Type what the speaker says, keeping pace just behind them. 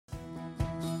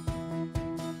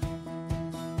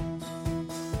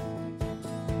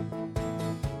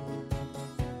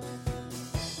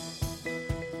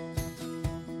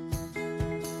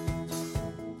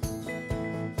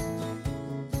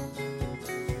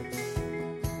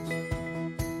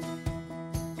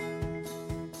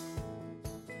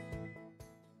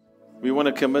We want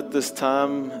to commit this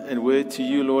time and word to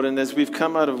you, Lord. And as we've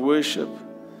come out of worship,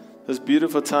 this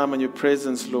beautiful time in your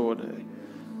presence, Lord,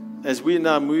 as we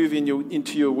now move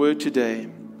into your word today,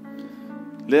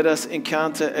 let us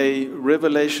encounter a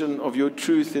revelation of your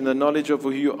truth in the knowledge of who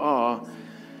you are.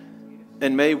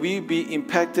 And may we be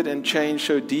impacted and changed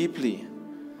so deeply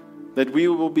that we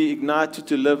will be ignited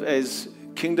to live as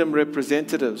kingdom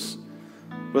representatives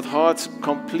with hearts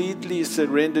completely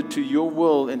surrendered to your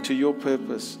will and to your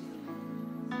purpose.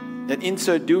 And in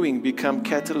so doing, become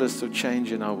catalysts of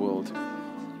change in our world.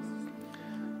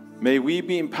 May we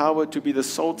be empowered to be the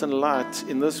salt and light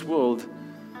in this world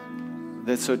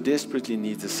that so desperately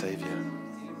needs a Savior.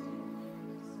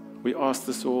 We ask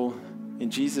this all in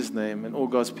Jesus' name. And all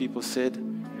God's people said,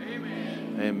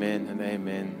 Amen. Amen and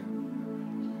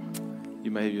amen.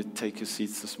 You may take your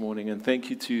seats this morning. And thank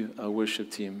you to our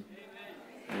worship team.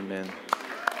 Amen.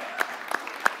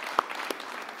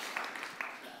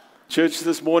 Church,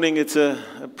 this morning it's a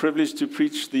privilege to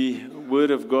preach the Word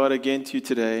of God again to you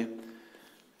today.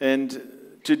 And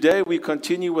today we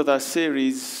continue with our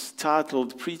series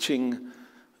titled Preaching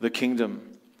the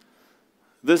Kingdom.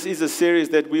 This is a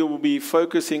series that we will be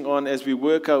focusing on as we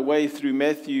work our way through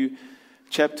Matthew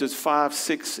chapters 5,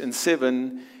 6, and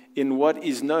 7 in what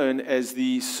is known as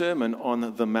the Sermon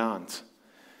on the Mount.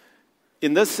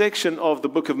 In this section of the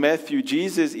book of Matthew,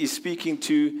 Jesus is speaking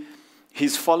to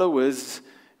his followers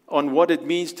on what it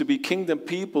means to be kingdom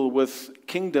people with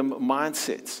kingdom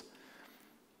mindsets.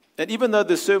 And even though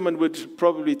the sermon would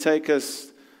probably take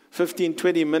us 15,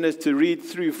 20 minutes to read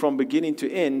through from beginning to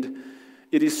end,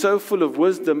 it is so full of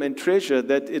wisdom and treasure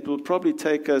that it will probably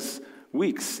take us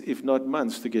weeks, if not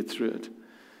months, to get through it.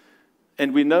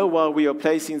 And we know while we are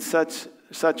placing such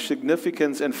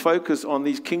significance and focus on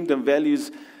these kingdom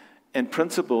values and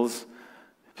principles,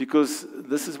 because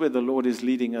this is where the Lord is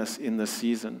leading us in this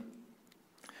season.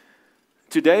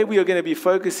 Today we are going to be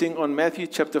focusing on Matthew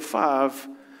chapter 5,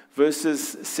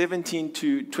 verses 17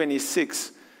 to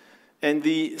 26. And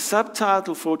the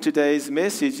subtitle for today's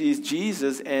message is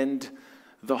Jesus and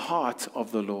the Heart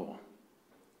of the Law.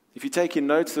 If you're taking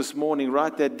notes this morning,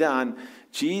 write that down.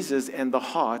 Jesus and the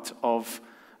Heart of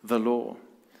the Law.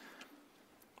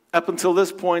 Up until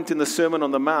this point in the Sermon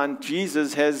on the Mount,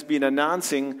 Jesus has been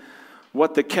announcing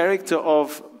what the character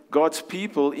of God's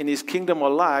people in his kingdom are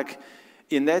like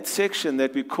in that section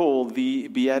that we call the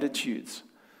Beatitudes.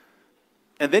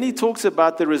 And then he talks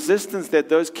about the resistance that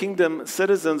those kingdom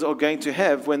citizens are going to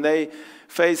have when they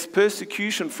face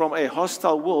persecution from a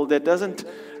hostile world that doesn't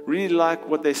really like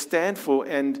what they stand for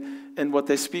and what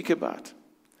they speak about.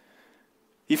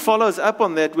 He follows up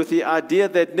on that with the idea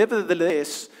that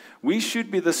nevertheless, we should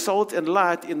be the salt and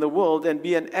light in the world and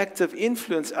be an active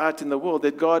influence out in the world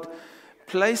that God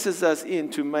places us in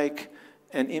to make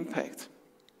an impact.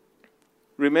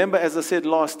 Remember, as I said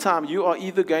last time, you are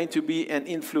either going to be an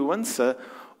influencer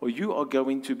or you are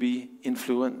going to be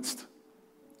influenced.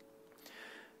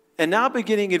 And now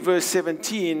beginning in verse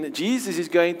 17, Jesus is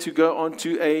going to go on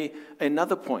to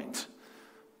another point.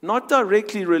 Not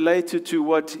directly related to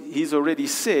what he's already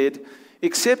said,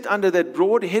 except under that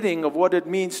broad heading of what it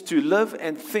means to live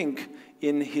and think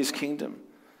in his kingdom.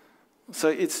 So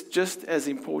it's just as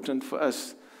important for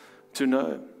us to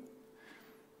know.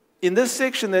 In this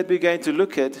section that we're going to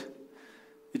look at,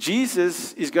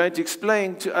 Jesus is going to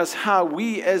explain to us how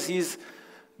we as his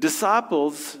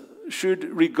disciples should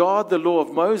regard the law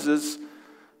of Moses,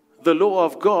 the law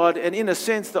of God, and in a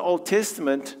sense the Old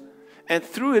Testament, and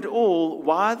through it all,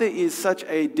 why there is such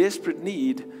a desperate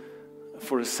need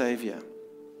for a Savior.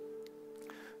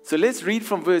 So let's read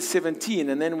from verse 17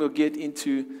 and then we'll get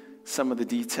into some of the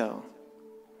detail.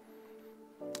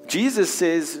 Jesus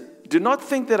says, "Do not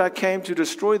think that I came to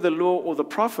destroy the law or the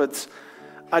prophets.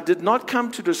 I did not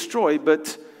come to destroy,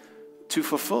 but to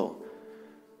fulfill.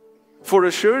 For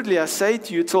assuredly I say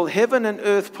to you, till heaven and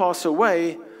earth pass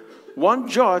away, one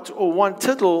jot or one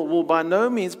tittle will by no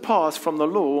means pass from the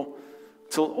law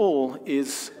till all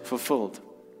is fulfilled."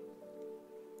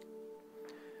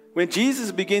 When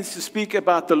Jesus begins to speak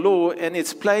about the law and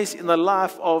its place in the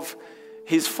life of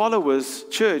his followers,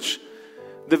 church,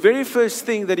 the very first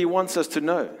thing that he wants us to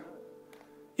know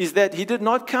is that he did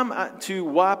not come to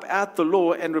wipe out the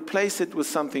law and replace it with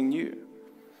something new.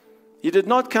 He did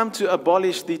not come to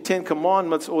abolish the 10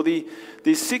 commandments or the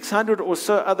 600 or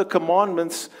so other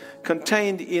commandments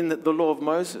contained in the law of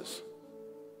Moses.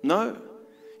 No.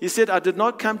 He said, I did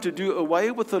not come to do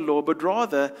away with the law, but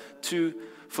rather to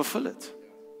fulfill it.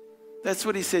 That's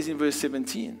what he says in verse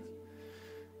 17.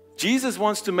 Jesus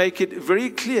wants to make it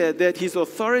very clear that his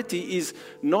authority is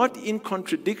not in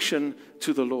contradiction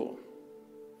to the law.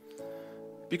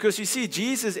 Because you see,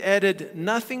 Jesus added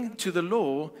nothing to the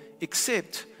law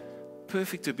except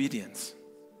perfect obedience.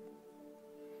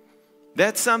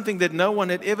 That's something that no one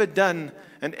had ever done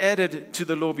and added to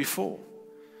the law before.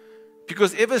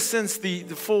 Because ever since the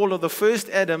fall of the first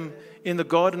Adam in the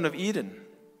Garden of Eden,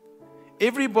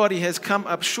 everybody has come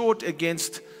up short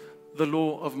against the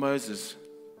law of Moses,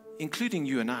 including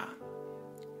you and I.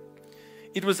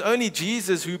 It was only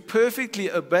Jesus who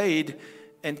perfectly obeyed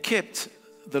and kept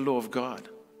the law of God.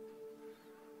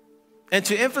 And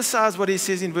to emphasize what he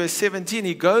says in verse 17,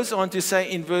 he goes on to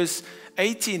say in verse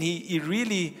 18, he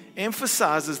really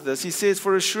emphasizes this. He says,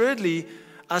 "For assuredly,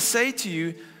 I say to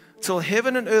you, till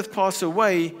heaven and earth pass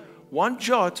away, one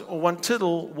jot or one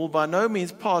tittle will by no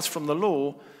means pass from the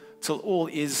law till all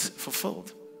is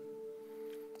fulfilled."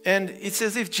 And it's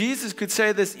as if Jesus could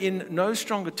say this in no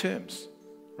stronger terms,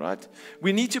 right?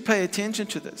 We need to pay attention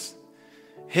to this.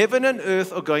 Heaven and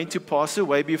earth are going to pass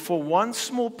away before one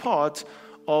small part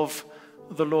of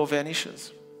the law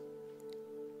vanishes.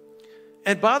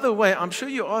 And by the way, I'm sure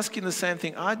you're asking the same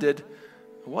thing I did.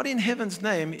 What in heaven's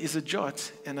name is a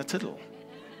jot and a tittle?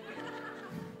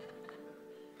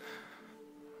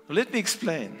 Let me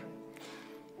explain.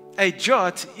 A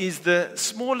jot is the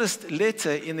smallest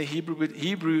letter in the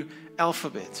Hebrew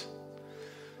alphabet.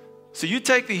 So you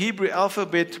take the Hebrew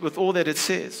alphabet with all that it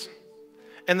says.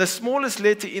 And the smallest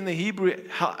letter in the Hebrew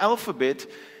alphabet,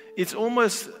 it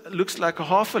almost looks like a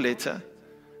half a letter.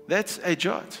 That's a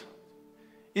jot.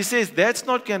 He says that's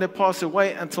not going to pass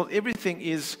away until everything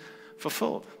is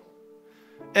fulfilled.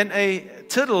 And a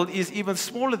tittle is even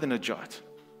smaller than a jot.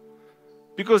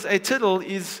 Because a tittle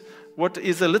is what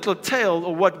is a little tail,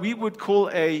 or what we would call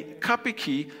a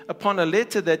kapiki, upon a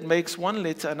letter that makes one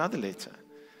letter another letter.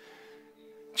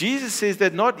 Jesus says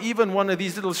that not even one of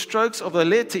these little strokes of a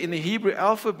letter in the Hebrew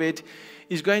alphabet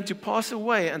is going to pass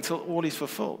away until all is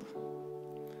fulfilled.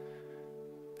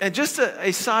 And just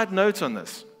a side note on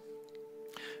this.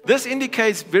 This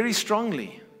indicates very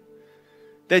strongly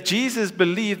that Jesus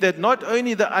believed that not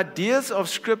only the ideas of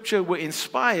Scripture were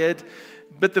inspired,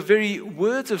 but the very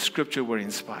words of Scripture were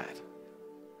inspired.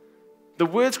 The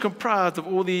words comprised of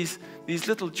all these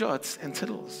little jots and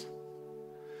tittles.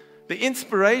 The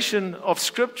inspiration of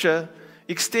Scripture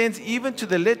extends even to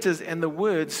the letters and the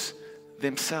words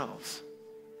themselves.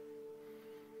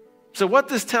 So what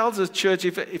this tells us, church,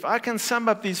 if I can sum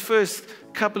up these first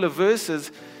couple of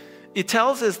verses, it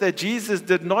tells us that Jesus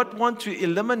did not want to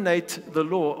eliminate the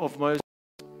law of Moses.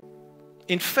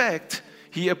 In fact,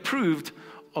 he approved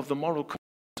of the moral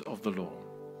content of the law.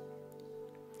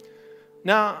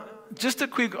 Now, just a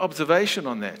quick observation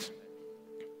on that.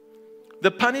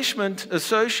 The punishment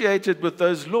associated with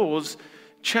those laws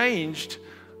changed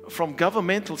from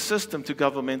governmental system to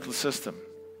governmental system.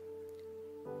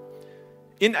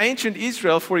 In ancient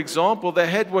Israel, for example, they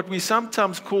had what we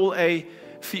sometimes call a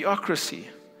theocracy,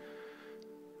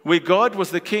 where God was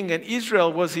the king and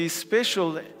Israel was his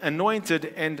special,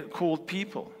 anointed, and called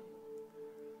people.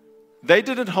 They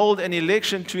didn't hold an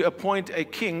election to appoint a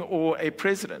king or a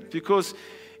president, because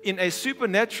in a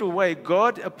supernatural way,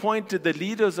 God appointed the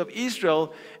leaders of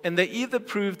Israel, and they either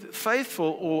proved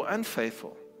faithful or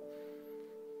unfaithful.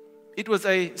 It was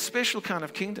a special kind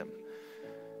of kingdom.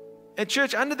 And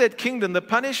church, under that kingdom, the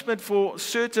punishment for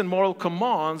certain moral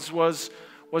commands was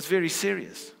very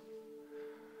serious.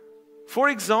 For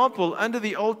example, under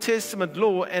the Old Testament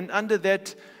law and under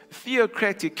that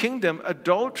theocratic kingdom,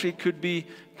 adultery could be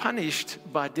punished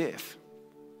by death.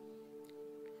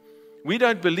 We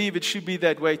don't believe it should be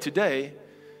that way today,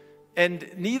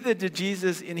 and neither did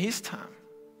Jesus in his time.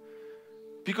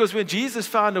 Because when Jesus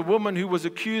found a woman who was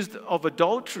accused of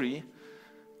adultery,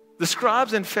 the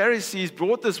scribes and Pharisees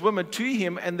brought this woman to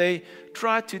him and they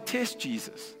tried to test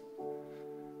Jesus.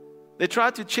 They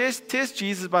tried to test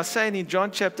Jesus by saying in John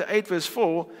chapter 8 verse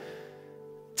 4,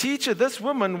 "Teacher, this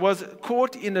woman was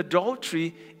caught in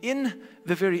adultery in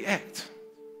the very act.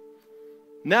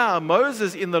 Now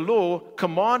Moses in the law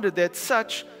commanded that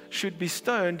such should be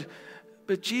stoned,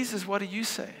 but Jesus, what do you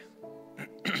say?"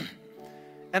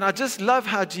 And I just love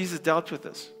how Jesus dealt with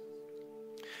this.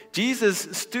 Jesus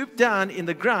stooped down in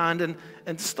the ground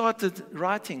and started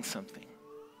writing something.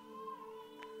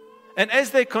 And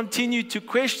as they continued to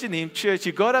question him, church,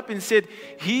 he got up and said,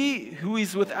 "He who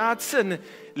is without sin,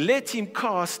 let him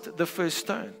cast the first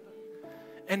stone."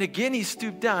 And again he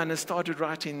stooped down and started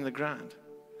writing in the ground.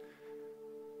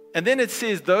 And then it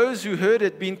says, those who heard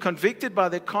it, being convicted by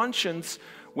their conscience,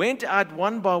 went out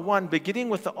one by one, beginning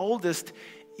with the oldest,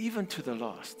 even to the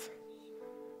last.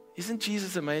 Isn't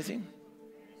Jesus amazing?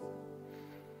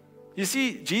 You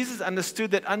see, Jesus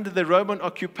understood that under the Roman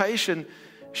occupation,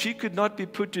 she could not be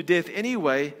put to death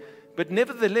anyway but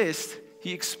nevertheless,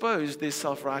 he exposed their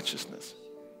self-righteousness.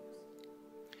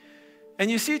 And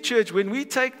you see, church, when we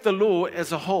take the law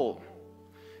as a whole,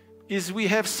 is we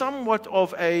have somewhat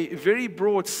of a very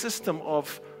broad system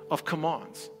of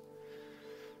commands.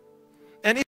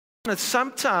 And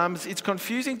sometimes it's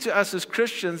confusing to us as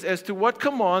Christians as to what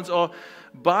commands are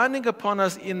binding upon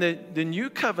us in the new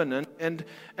covenant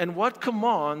and what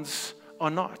commands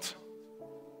are not.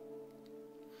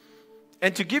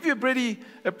 And to give you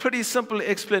a pretty simple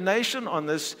explanation on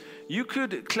this, you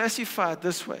could classify it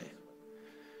this way.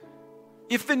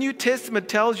 If the New Testament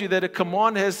tells you that a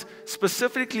command has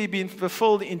specifically been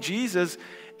fulfilled in Jesus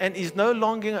and is no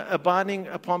longer abiding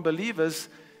upon believers,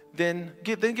 then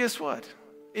guess what?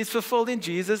 It's fulfilled in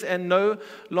Jesus and no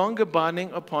longer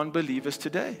binding upon believers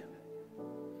today.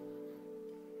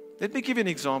 Let me give you an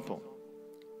example.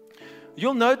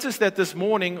 You'll notice that this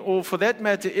morning, or for that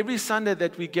matter, every Sunday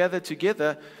that we gather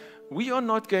together, we are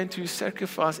not going to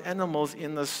sacrifice animals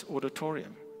in this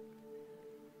auditorium.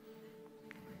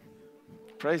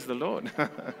 Praise the Lord.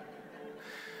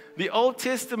 The Old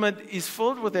Testament is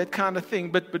filled with that kind of thing,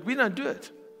 but we don't do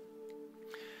it.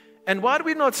 And why do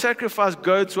we not sacrifice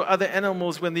goats or other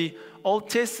animals when the Old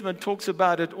Testament talks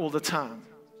about it all the time?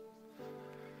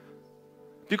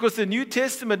 Because the New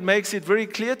Testament makes it very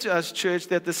clear to us, church,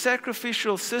 that the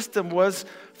sacrificial system was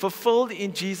fulfilled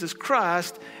in Jesus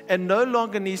Christ and no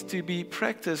longer needs to be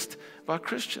practiced by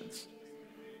Christians.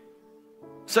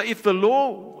 So if the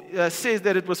law says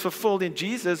that it was fulfilled in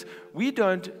Jesus, we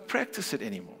don't practice it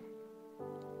anymore.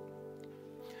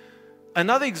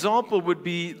 Another example would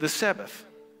be the Sabbath.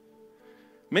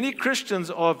 Many Christians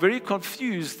are very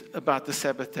confused about the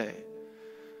Sabbath day.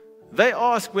 They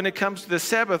ask when it comes to the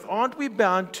Sabbath, aren't we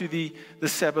bound to the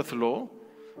Sabbath law?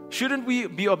 Shouldn't we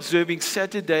be observing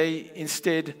Saturday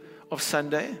instead of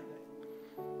Sunday?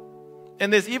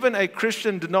 And there's even a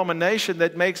Christian denomination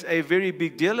that makes a very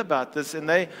big deal about this, and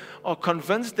they are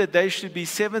convinced that they should be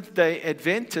Seventh-day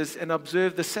Adventists and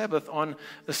observe the Sabbath on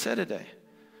a Saturday.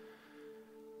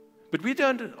 But we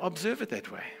don't observe it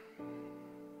that way.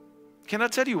 Can I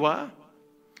tell you why?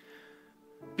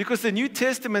 Because the New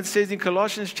Testament says in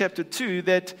Colossians chapter 2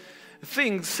 that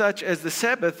things such as the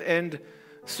Sabbath and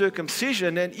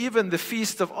circumcision and even the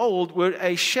feast of old were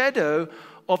a shadow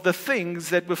of the things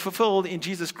that were fulfilled in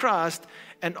Jesus Christ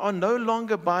and are no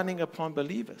longer binding upon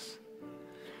believers.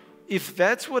 If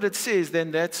that's what it says,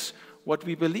 then that's what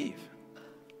we believe.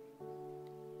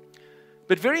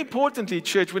 But very importantly,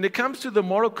 church, when it comes to the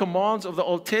moral commands of the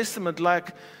Old Testament,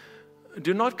 like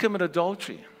do not commit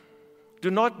adultery, do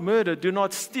not murder, do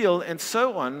not steal, and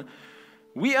so on,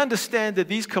 we understand that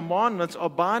these commandments are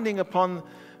binding upon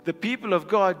the people of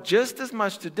God just as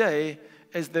much today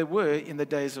as they were in the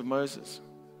days of Moses.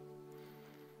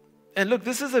 And look,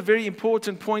 this is a very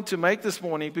important point to make this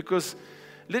morning because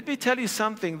let me tell you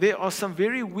something. There are some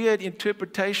very weird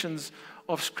interpretations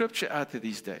of Scripture out there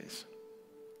these days.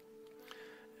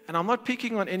 And I'm not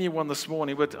picking on anyone this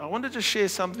morning, but I wanted to share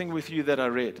something with you that I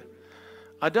read.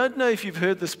 I don't know if you've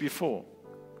heard this before,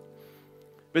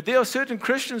 but there are certain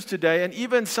Christians today and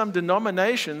even some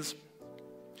denominations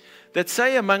that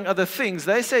say, among other things,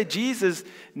 they say Jesus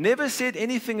never said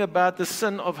anything about the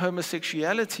sin of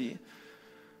homosexuality.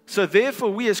 So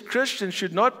therefore, we as Christians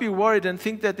should not be worried and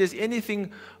think that there's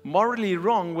anything morally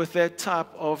wrong with that type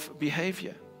of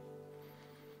behavior.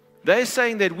 They're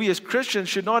saying that we as Christians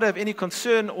should not have any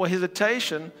concern or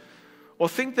hesitation or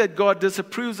think that God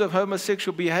disapproves of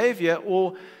homosexual behavior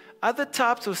or other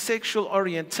types of sexual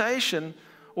orientation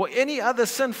or any other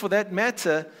sin for that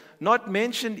matter not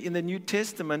mentioned in the New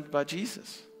Testament by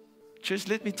Jesus. Church,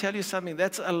 let me tell you something.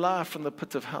 That's a lie from the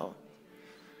pit of hell.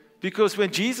 Because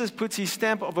when Jesus puts his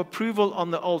stamp of approval on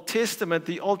the Old Testament,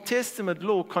 the Old Testament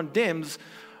law condemns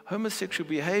homosexual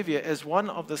behavior as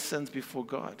one of the sins before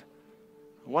God.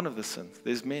 One of the sins.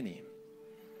 There's many.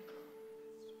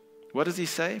 What does he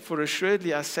say? For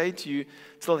assuredly I say to you,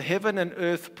 till heaven and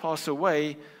earth pass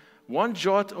away, one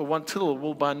jot or one tittle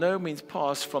will by no means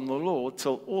pass from the law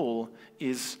till all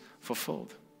is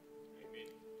fulfilled. Amen.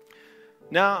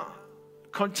 Now,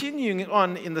 continuing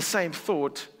on in the same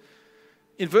thought,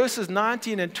 in verses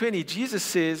 19 and 20, Jesus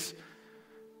says,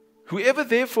 whoever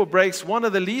therefore breaks one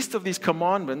of the least of these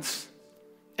commandments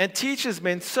and teaches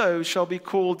men so shall be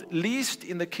called least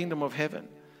in the kingdom of heaven.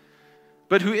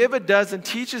 But whoever does and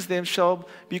teaches them shall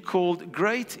be called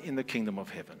great in the kingdom of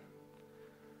heaven.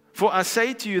 For I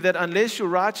say to you that unless your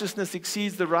righteousness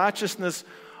exceeds the righteousness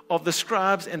of the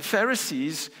scribes and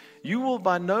Pharisees, you will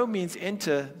by no means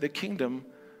enter the kingdom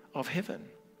of heaven.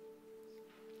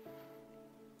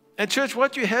 And church,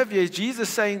 what you have here is Jesus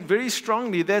saying very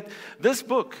strongly that this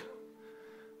book,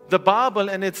 the Bible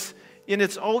and its in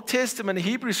its Old Testament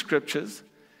Hebrew scriptures,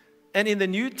 and in the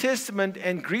New Testament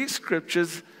and Greek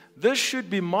scriptures, this should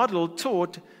be modeled,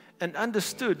 taught, and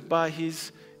understood by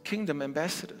his kingdom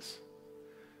ambassadors.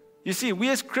 You see, we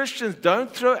as Christians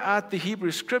don't throw out the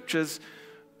Hebrew scriptures,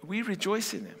 we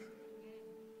rejoice in them.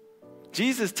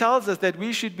 Jesus tells us that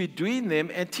we should be doing them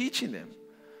and teaching them.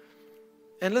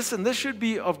 And listen, this should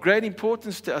be of great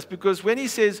importance to us, because when he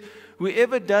says,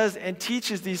 whoever does and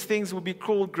teaches these things will be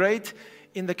called great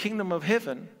in the kingdom of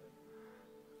heaven,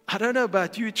 I don't know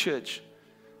about you, church,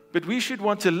 but we should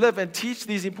want to live and teach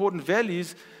these important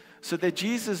values so that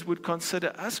Jesus would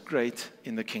consider us great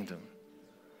in the kingdom.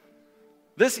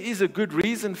 This is a good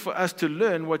reason for us to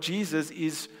learn what Jesus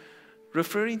is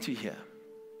referring to here.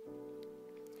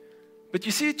 But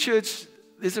you see, church,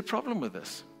 there's a problem with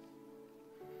this.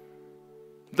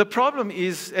 The problem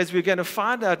is, as we're going to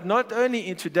find out not only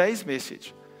in today's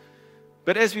message,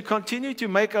 but as we continue to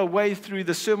make our way through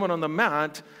the Sermon on the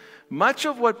Mount, much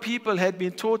of what people had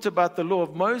been taught about the law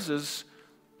of Moses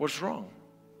was wrong.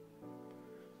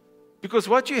 Because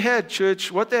what you had,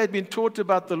 church, what they had been taught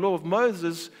about the law of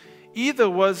Moses, either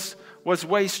was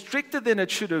way stricter than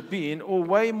it should have been, or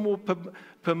way more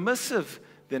permissive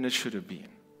than it should have been.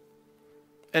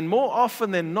 And more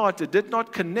often than not, it did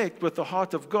not connect with the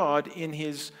heart of God in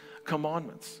his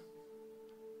commandments.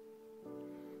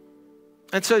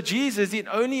 And so Jesus, in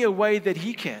only a way that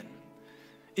he can,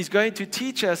 is going to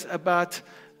teach us about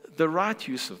the right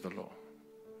use of the law.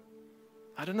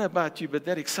 I don't know about you, but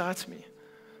that excites me.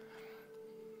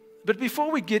 But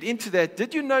before we get into that,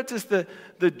 did you notice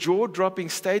the jaw-dropping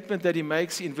statement that he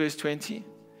makes in verse 20?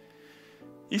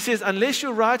 He says, unless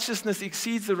your righteousness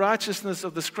exceeds the righteousness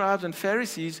of the scribes and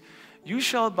Pharisees, you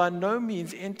shall by no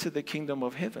means enter the kingdom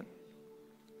of heaven.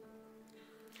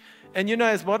 And you know,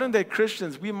 as modern-day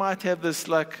Christians, we might have this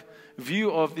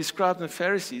view of the scribes and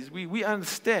Pharisees. We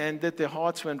understand that their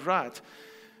hearts weren't right.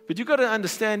 But you've got to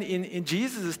understand, in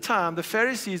Jesus' time, the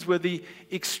Pharisees were the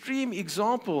extreme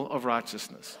example of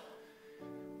righteousness.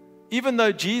 Even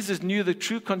though Jesus knew the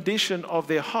true condition of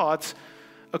their hearts,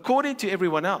 according to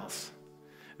everyone else,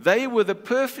 they were the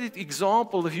perfect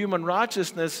example of human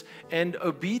righteousness and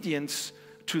obedience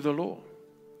to the law.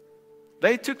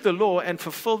 They took the law and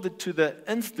fulfilled it to the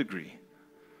nth degree.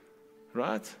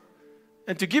 Right?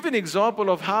 And to give an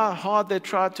example of how hard they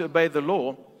tried to obey the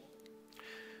law,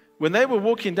 when they were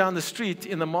walking down the street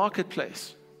in the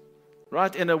marketplace,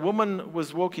 right, and a woman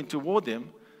was walking toward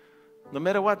them, no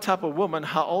matter what type of woman,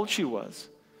 how old she was,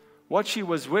 what she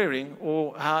was wearing,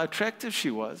 or how attractive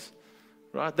she was,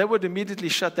 right, they would immediately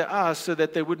shut their eyes so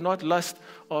that they would not lust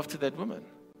after that woman.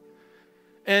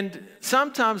 And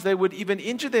sometimes they would even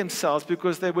injure themselves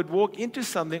because they would walk into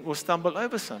something or stumble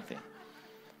over something.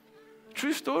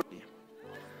 True story.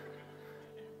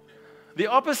 The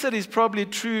opposite is probably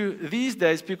true these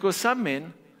days, because some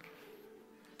men,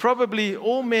 probably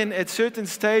all men at certain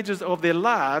stages of their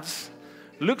lives,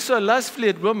 look so lustfully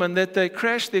at women that they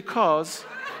crash their cars,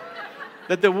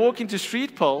 that they walk into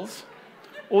street poles,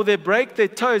 or they break their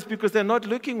toes because they're not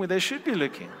looking where they should be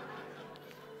looking.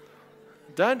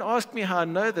 Don't ask me how I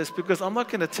know this, because I'm not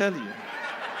going to tell you.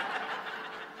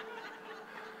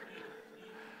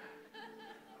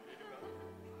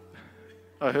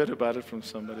 I heard about it from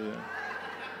somebody else.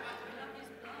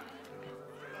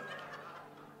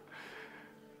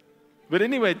 But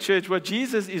anyway, church, what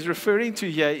Jesus is referring to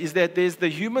here is that there's the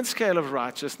human scale of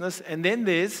righteousness, and then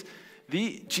there's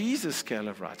the Jesus scale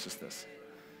of righteousness.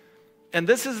 And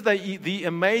this is the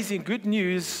amazing good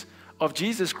news of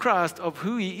Jesus Christ, of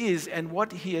who he is and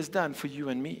what he has done for you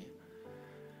and me.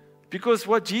 Because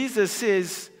what Jesus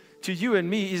says to you and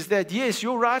me is that, yes,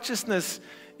 your righteousness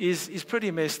is pretty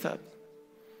messed up.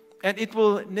 And it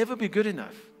will never be good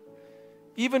enough.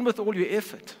 Even with all your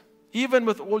effort. Even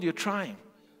with all your trying.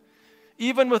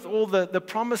 Even with all the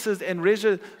promises and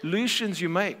resolutions you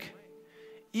make.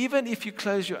 Even if you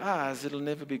close your eyes, it'll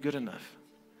never be good enough.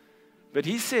 But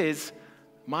he says,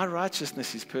 my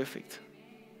righteousness is perfect.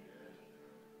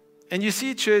 And you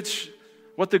see, church,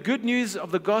 what the good news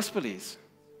of the gospel is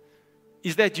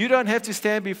that you don't have to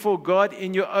stand before God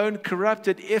in your own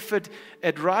corrupted effort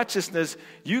at righteousness.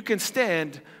 You can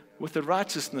stand with the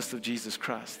righteousness of Jesus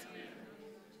Christ.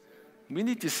 We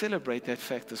need to celebrate that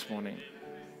fact this morning.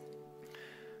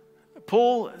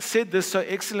 Paul said this so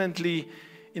excellently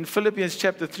in Philippians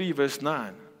chapter 3, verse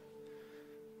 9.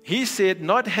 He said,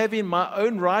 not having my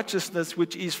own righteousness,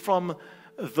 which is from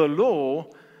the law,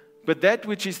 but that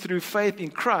which is through faith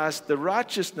in Christ, the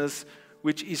righteousness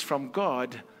which is from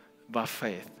God by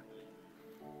faith.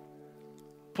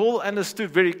 Paul understood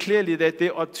very clearly that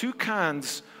there are two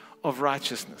kinds of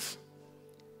righteousness.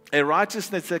 A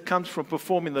righteousness that comes from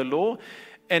performing the law,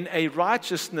 and a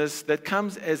righteousness that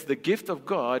comes as the gift of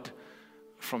God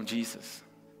from Jesus.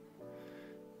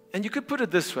 And you could put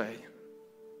it this way.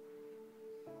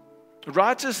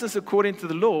 Righteousness according to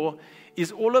the law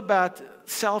is all about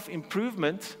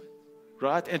self-improvement,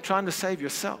 right? And trying to save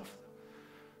yourself.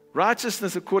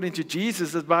 Righteousness according to Jesus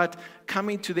is about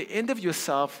coming to the end of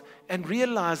yourself and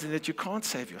realizing that you can't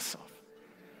save yourself.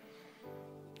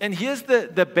 And here's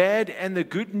the bad and the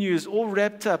good news all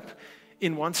wrapped up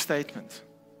in one statement.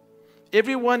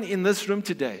 Everyone in this room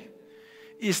today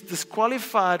is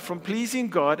disqualified from pleasing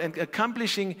God and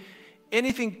accomplishing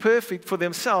anything perfect for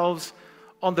themselves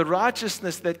on the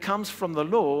righteousness that comes from the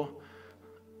law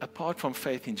apart from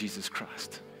faith in Jesus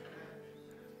Christ.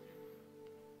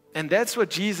 And that's what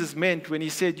Jesus meant when he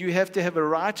said you have to have a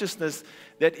righteousness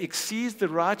that exceeds the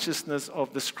righteousness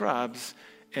of the scribes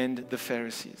and the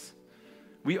Pharisees.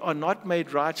 We are not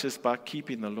made righteous by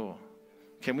keeping the law.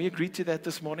 Can we agree to that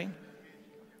this morning?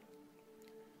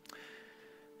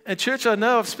 And church, I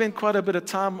know I've spent quite a bit of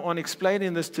time on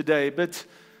explaining this today, but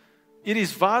it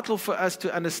is vital for us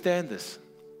to understand this.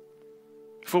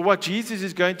 For what Jesus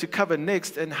is going to cover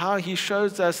next and how he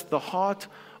shows us the heart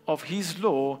of his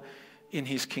law in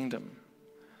his kingdom.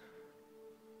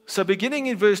 So beginning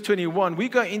in verse 21, we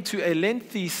go into a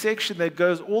lengthy section that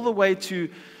goes all the way to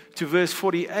verse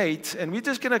 48, and we're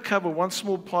just going to cover one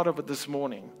small part of it this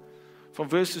morning, from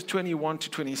verses 21 to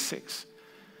 26.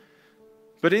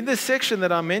 But in this section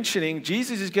that I'm mentioning,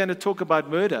 Jesus is going to talk about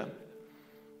murder.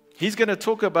 He's going to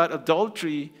talk about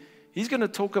adultery. He's going to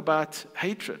talk about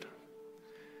hatred.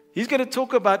 He's going to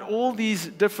talk about all these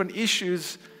different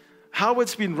issues, how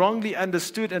it's been wrongly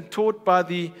understood and taught by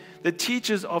the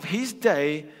teachers of his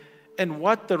day, and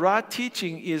what the right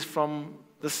teaching is from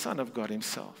the Son of God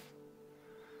himself.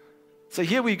 So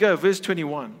here we go, verse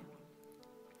 21.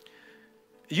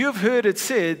 You have heard it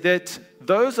said that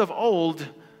those of old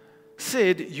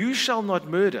said, you shall not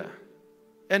murder,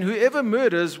 and whoever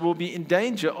murders will be in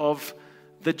danger of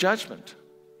the judgment.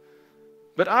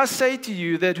 But I say to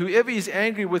you that whoever is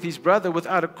angry with his brother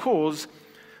without a cause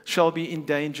shall be in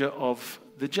danger of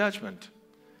the judgment.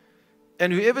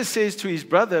 And whoever says to his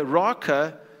brother,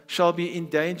 Raca, shall be in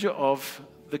danger of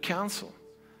the council.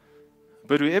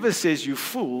 But whoever says, you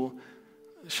fool,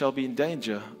 shall be in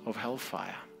danger of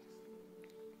hellfire.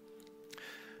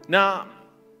 Now,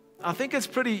 I think it's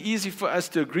pretty easy for us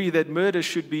to agree that murder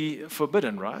should be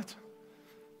forbidden, right?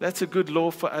 That's a good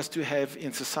law for us to have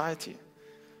in society.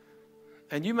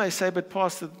 And you may say, but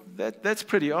Pastor, that's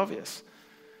pretty obvious.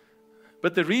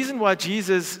 But the reason why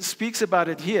Jesus speaks about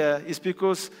it here is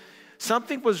because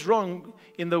something was wrong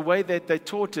in the way that they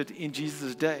taught it in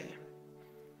Jesus' day.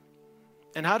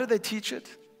 And how did they teach it?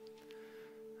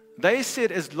 They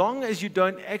said, as long as you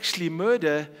don't actually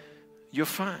murder, you're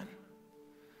fine.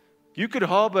 You could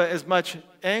harbor as much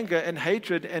anger and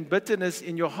hatred and bitterness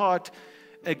in your heart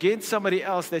against somebody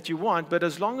else that you want, but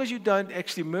as long as you don't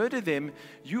actually murder them,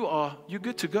 you're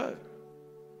good to go.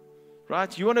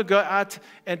 Right? You want to go out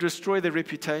and destroy their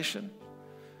reputation.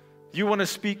 You want to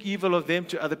speak evil of them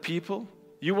to other people.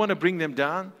 You want to bring them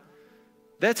down.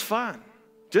 That's fine.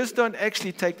 Just don't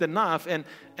actually take the knife and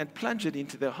plunge it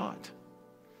into their heart.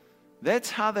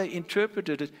 That's how they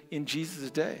interpreted it in Jesus'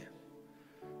 day.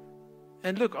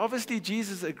 And look, obviously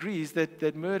Jesus agrees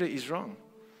that murder is wrong.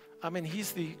 I mean,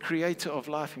 he's the creator of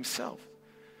life himself.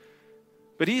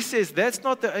 But he says that's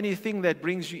not the only thing that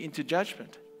brings you into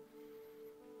judgment.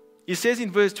 He says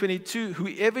in verse 22,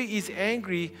 whoever is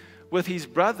angry with his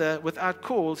brother without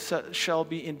cause shall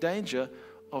be in danger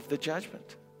of the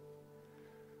judgment.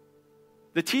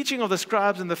 The teaching of the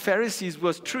scribes and the Pharisees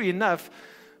was true enough,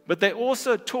 but they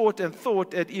also taught and thought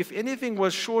that if anything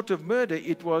was short of murder,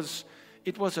 it was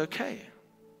okay.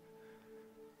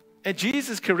 And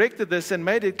Jesus corrected this and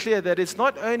made it clear that it's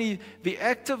not only the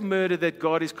act of murder that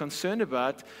God is concerned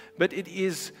about, but it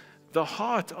is the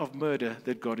heart of murder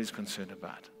that God is concerned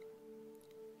about.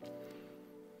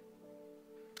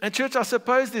 And church, I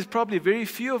suppose there's probably very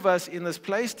few of us in this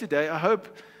place today, I hope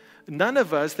none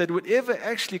of us, that would ever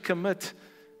actually commit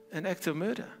an act of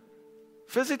murder.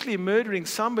 Physically murdering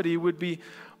somebody would be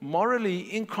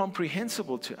morally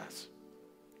incomprehensible to us.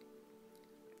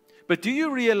 But do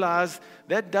you realize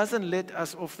that doesn't let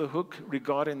us off the hook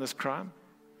regarding this crime?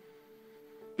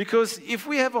 Because if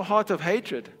we have a heart of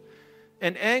hatred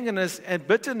and angerness and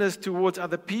bitterness towards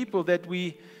other people that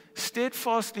we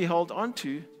steadfastly hold on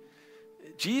to,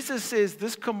 Jesus says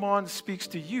this command speaks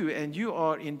to you and you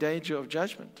are in danger of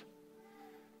judgment.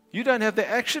 You don't have the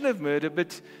action of murder,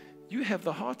 but you have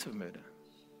the heart of murder.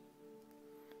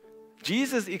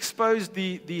 Jesus exposed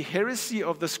the heresy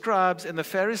of the scribes and the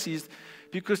Pharisees,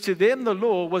 because to them the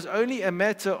law was only a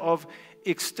matter of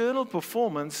external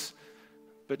performance,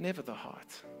 but never the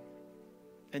heart.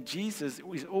 And Jesus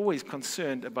is always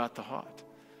concerned about the heart.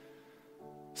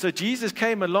 So Jesus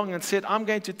came along and said, I'm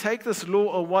going to take this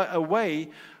law away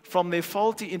from their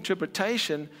faulty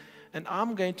interpretation, and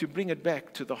I'm going to bring it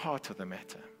back to the heart of the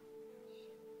matter.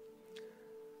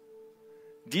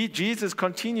 Jesus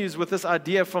continues with this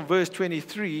idea from verse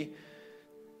 23,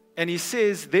 and he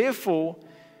says, therefore,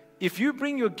 if you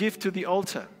bring your gift to the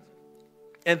altar,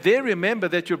 and there remember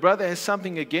that your brother has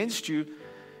something against you,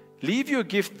 leave your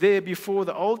gift there before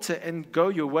the altar and go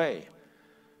your way.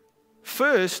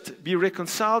 First, be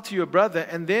reconciled to your brother,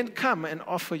 and then come and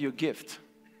offer your gift.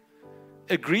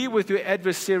 Agree with your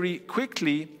adversary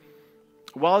quickly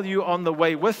while you're on the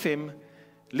way with him,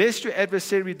 lest your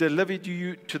adversary deliver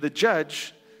you to the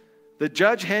judge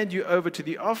hand you over to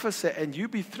the officer, and you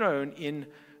be thrown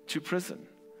into prison.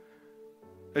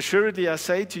 Assuredly, I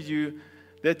say to you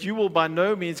that you will by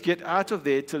no means get out of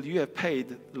there till you have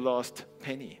paid the last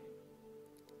penny.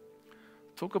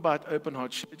 Talk about open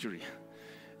heart surgery.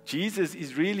 Jesus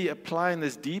is really applying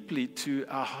this deeply to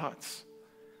our hearts.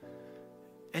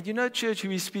 And you know, church, who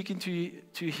he's speaking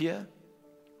to here?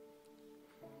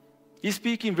 He's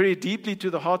speaking very deeply to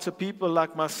the hearts of people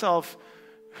like myself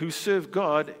who serve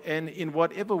God, and in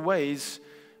whatever ways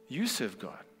you serve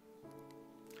God.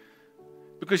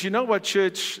 Because you know what,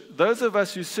 church? Those of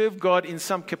us who serve God in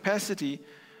some capacity,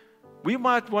 we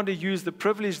might want to use the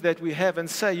privilege that we have and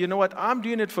say, you know what, I'm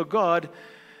doing it for God,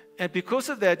 and because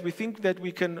of that, we think that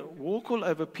we can walk all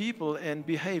over people and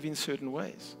behave in certain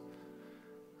ways.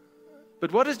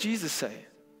 But what does Jesus say?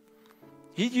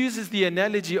 He uses the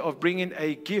analogy of bringing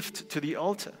a gift to the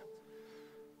altar.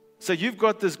 So you've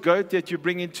got this goat that you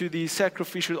bring into the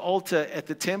sacrificial altar at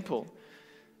the temple,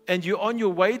 and you're on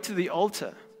your way to the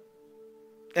altar.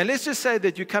 And let's just say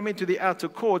that you come into the outer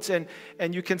courts and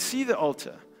you can see the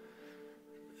altar.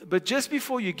 But just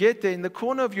before you get there, in the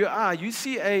corner of your eye, you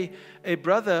see a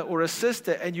brother or a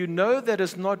sister, and you know that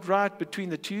it's not right between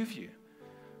the two of you.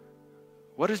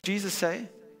 What does Jesus say?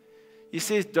 He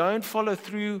says, don't follow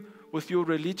through with your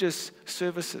religious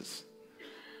services.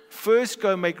 First,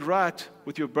 go make right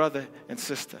with your brother and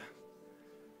sister.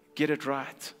 Get it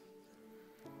right.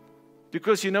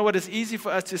 Because you know what? It's easy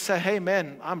for us to say, hey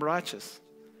man, I'm righteous.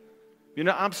 You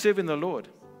know, I'm serving the Lord.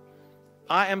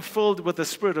 I am filled with the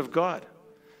Spirit of God.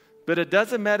 But it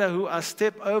doesn't matter who I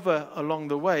step over along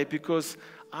the way, because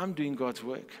I'm doing God's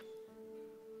work.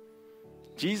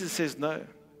 Jesus says no.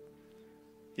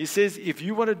 He says, if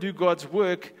you want to do God's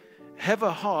work, have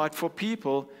a heart for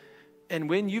people, and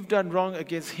when you've done wrong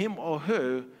against him or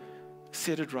her,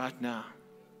 set it right now.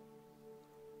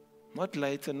 Not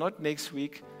later, not next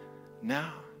week,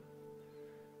 now.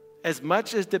 As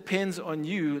much as depends on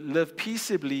you, live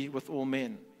peaceably with all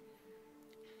men.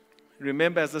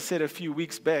 Remember, as I said a few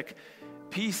weeks back,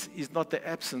 peace is not the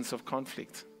absence of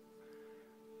conflict.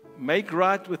 Make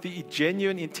right with the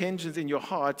genuine intentions in your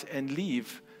heart and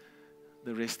leave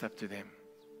the rest up to them.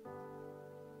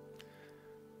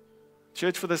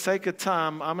 Church, for the sake of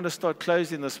time, I'm going to start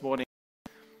closing this morning.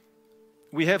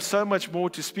 We have so much more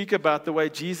to speak about the way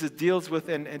Jesus deals with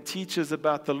and teaches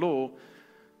about the law.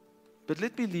 But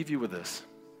let me leave you with this.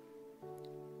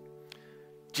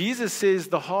 Jesus says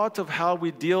the heart of how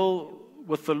we deal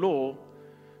with the law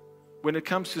when it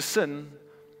comes to sin,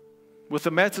 with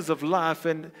the matters of life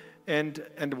and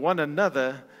one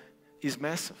another, is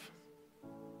massive.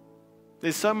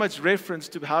 There's so much reference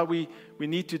to how we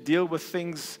need to deal with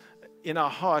things in our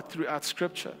heart throughout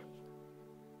Scripture.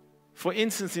 For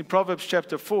instance, in Proverbs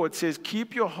chapter 4, it says,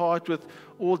 keep your heart with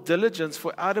all diligence,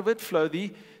 for out of it flow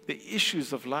the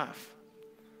issues of life.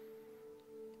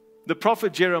 The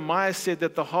prophet Jeremiah said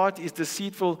that the heart is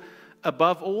deceitful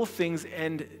above all things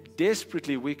and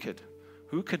desperately wicked.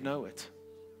 Who can know it?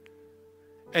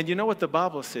 And you know what the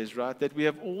Bible says, right? That we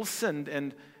have all sinned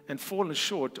and fallen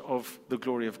short of the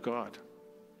glory of God.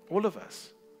 All of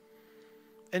us.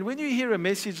 And when you hear a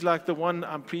message like the one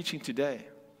I'm preaching today,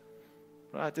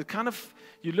 right, it kind of,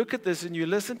 you look at this and you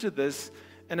listen to this,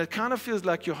 and it kind of feels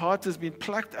like your heart has been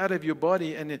plucked out of your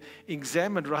body and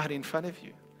examined right in front of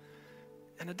you.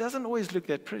 And it doesn't always look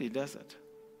that pretty, does it?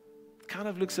 It kind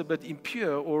of looks a bit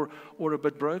impure or a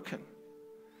bit broken.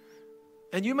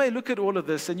 And you may look at all of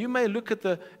this, and you may look at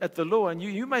the law, and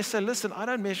you may say, listen, I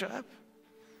don't measure up.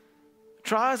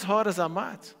 Try as hard as I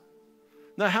might.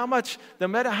 No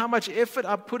matter how much effort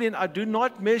I put in, I do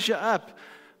not measure up.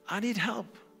 I need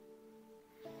help.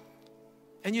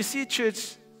 And you see,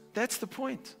 church, that's the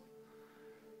point.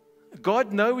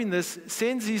 God, knowing this,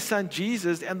 sends his son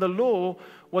Jesus, and the law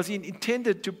was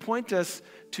intended to point us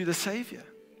to the Savior.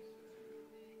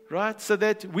 Right? So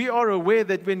that we are aware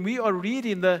that when we are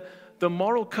reading the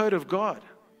moral code of God,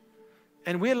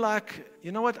 and we're like,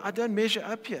 you know what, I don't measure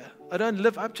up here. I don't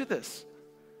live up to this.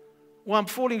 Well, I'm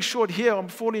falling short here, I'm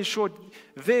falling short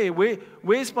there.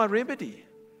 Where's my remedy?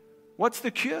 What's the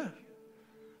cure?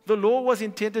 The law was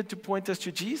intended to point us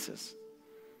to Jesus.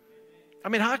 I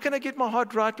mean, how can I get my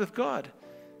heart right with God?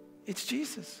 It's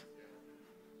Jesus.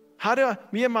 How do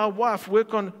me and my wife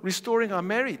work on restoring our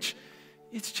marriage?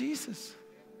 It's Jesus.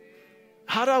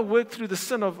 How do I work through the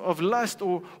sin of lust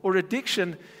or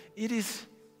addiction? It is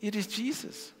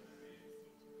Jesus.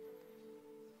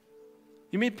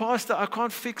 You mean, Pastor, I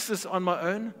can't fix this on my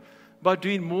own by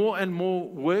doing more and more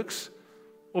works,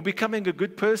 or becoming a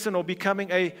good person, or becoming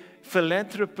a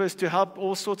philanthropist to help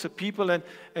all sorts of people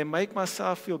and make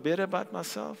myself feel better about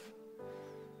myself?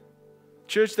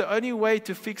 Church, the only way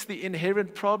to fix the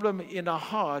inherent problem in our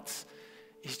hearts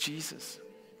is Jesus.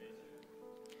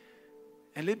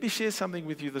 And let me share something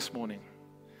with you this morning.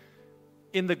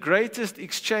 In the greatest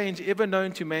exchange ever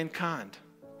known to mankind,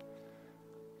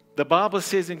 the Bible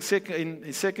says in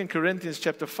 2 Corinthians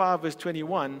chapter 5, verse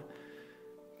 21,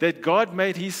 that God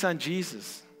made his son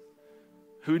Jesus,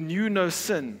 who knew no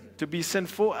sin, to be sin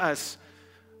for us,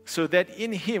 so that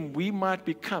in him we might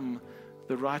become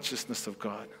the righteousness of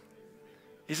God.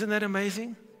 Isn't that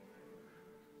amazing?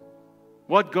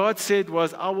 What God said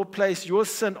was, I will place your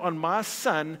sin on my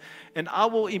son, and I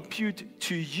will impute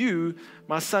to you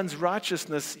my son's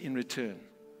righteousness in return.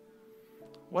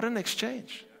 What an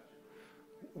exchange.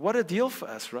 What a deal for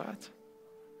us, right?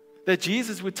 That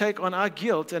Jesus would take on our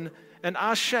guilt and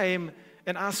our shame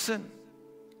and our sin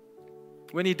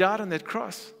when he died on that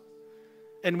cross.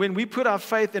 And when we put our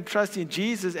faith and trust in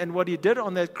Jesus and what he did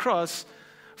on that cross,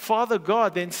 Father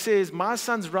God then says, my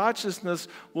son's righteousness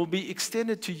will be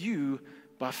extended to you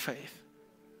by faith.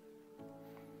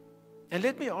 And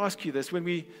let me ask you this, when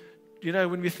we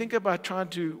think about trying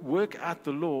to work out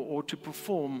the law or to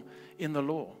perform in the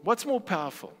law, what's more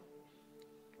powerful?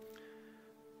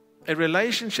 A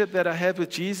relationship that I have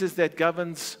with Jesus that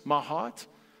governs my heart,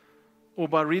 or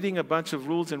by reading a bunch of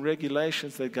rules and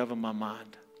regulations that govern my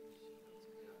mind?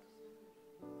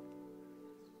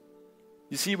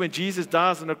 You see, when Jesus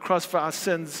dies on the cross for our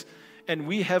sins and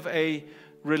we have a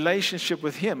relationship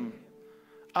with him,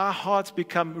 our hearts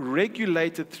become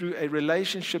regulated through a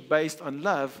relationship based on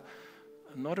love,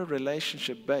 not a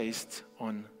relationship based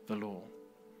on the law.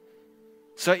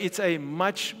 So it's a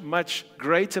much, much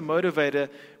greater motivator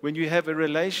when you have a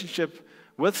relationship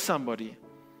with somebody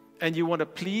and you want to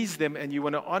please them and you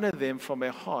want to honor them from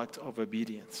a heart of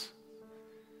obedience.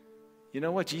 You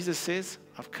know what Jesus says?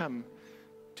 I've come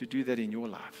to do that in your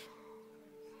life.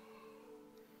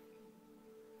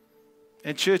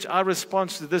 And church, our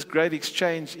response to this great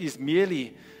exchange is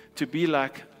merely to be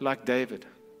like David.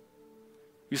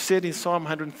 You said in Psalm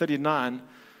 139,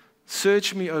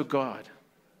 search me, O God,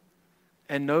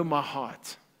 and know my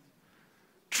heart.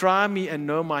 Try me and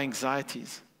know my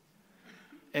anxieties,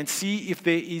 and see if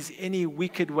there is any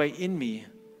wicked way in me,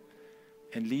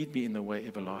 and lead me in the way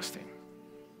everlasting.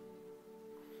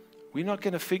 We're not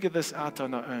going to figure this out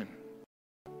on our own.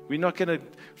 We're not going to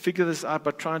figure this out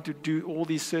by trying to do all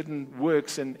these certain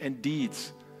works and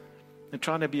deeds and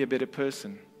trying to be a better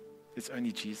person. It's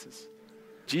only Jesus.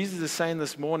 Jesus is saying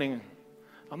this morning,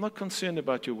 I'm not concerned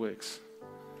about your works.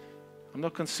 I'm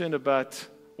not concerned about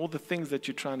all the things that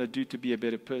you're trying to do to be a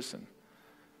better person.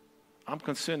 I'm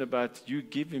concerned about you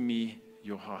giving me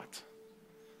your heart.